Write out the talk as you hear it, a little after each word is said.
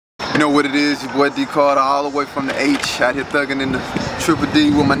know what it is, your boy D.carter, all the way from the H, out here thugging in the Triple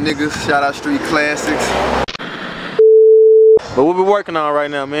D with my niggas. Shout out Street Classics. But what we working on right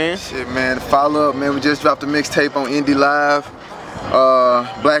now, man? Shit, man, to follow up, man, we just dropped a mixtape on Indie Live,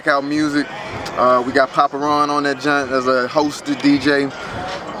 Blackout Music. We got Papa Ron on that joint as a hosted DJ,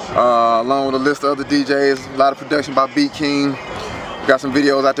 along with a list of other DJs. A lot of production by Beat King. We got some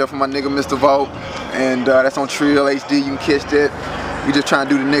videos out there for my nigga Mr. Vault, and that's on Trill HD. You can catch that. We just trying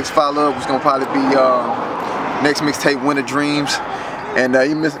to do the next follow-up, which is gonna probably be next mixtape, Winter Dreams. And me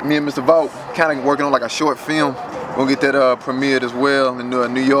and Mr. Vault kind of working on like a short film. We're gonna get that premiered as well in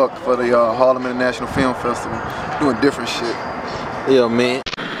New York for the Harlem International Film Festival. Doing different shit. Yeah, man.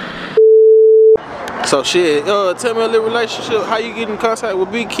 So shit, tell me a little relationship. How you get in contact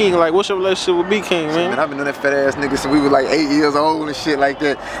with B King? Like, what's your relationship with B King, man? Man, I've been knowing that fat ass nigga since we were like 8 years old and shit like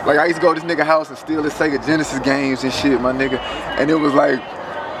that. Like, I used to go to this nigga house and steal his Sega Genesis games and shit, my nigga. And it was like,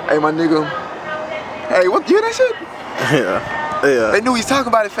 hey, my nigga, hey, what, you hear that shit? Yeah. They knew he was talking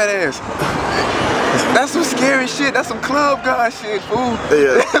about it, fat ass. That's some scary shit. That's some club guy shit, fool.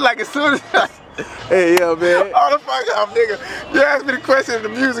 Yeah. Like, as soon as hey, yeah, man. Oh, the fuck up, nigga. You asked me the question and the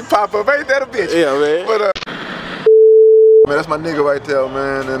music pop up. Ain't that a bitch? Yeah, man. But, man, that's my nigga right there,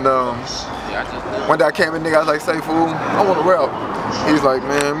 man. And one day I came in, nigga, I was like, say, fool, I want to rap. He's like,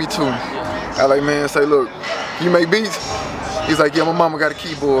 man, me too. I like, man, say, look, you make beats? He's like, yeah, my mama got a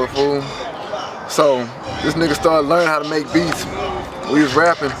keyboard, fool. So this nigga started learning how to make beats. We was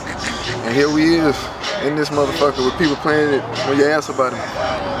rapping, and here we is in this motherfucker with people playing it when you ask about it.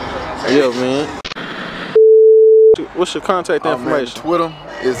 Yeah, man. What's your contact information? Man, Twitter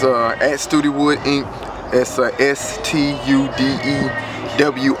is at Studewood Inc. It's STUDEWOODINC.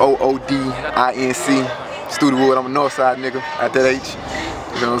 Studewood. I'm a Northside nigga at that H.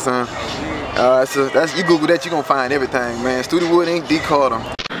 You know what I'm saying? That's you Google that, you gonna find everything, man. Studewood Inc. D.carter.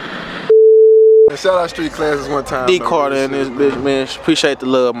 Shout out Street Classics one time. D.carter in this bitch, man. Appreciate the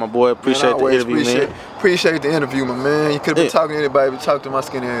love, my boy. Appreciate the interview, man. Appreciate the interview, my man. You could have been talking to anybody, but talk to my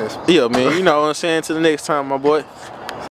skinny ass. Yeah, man. You know what I'm saying? Till the next time, my boy.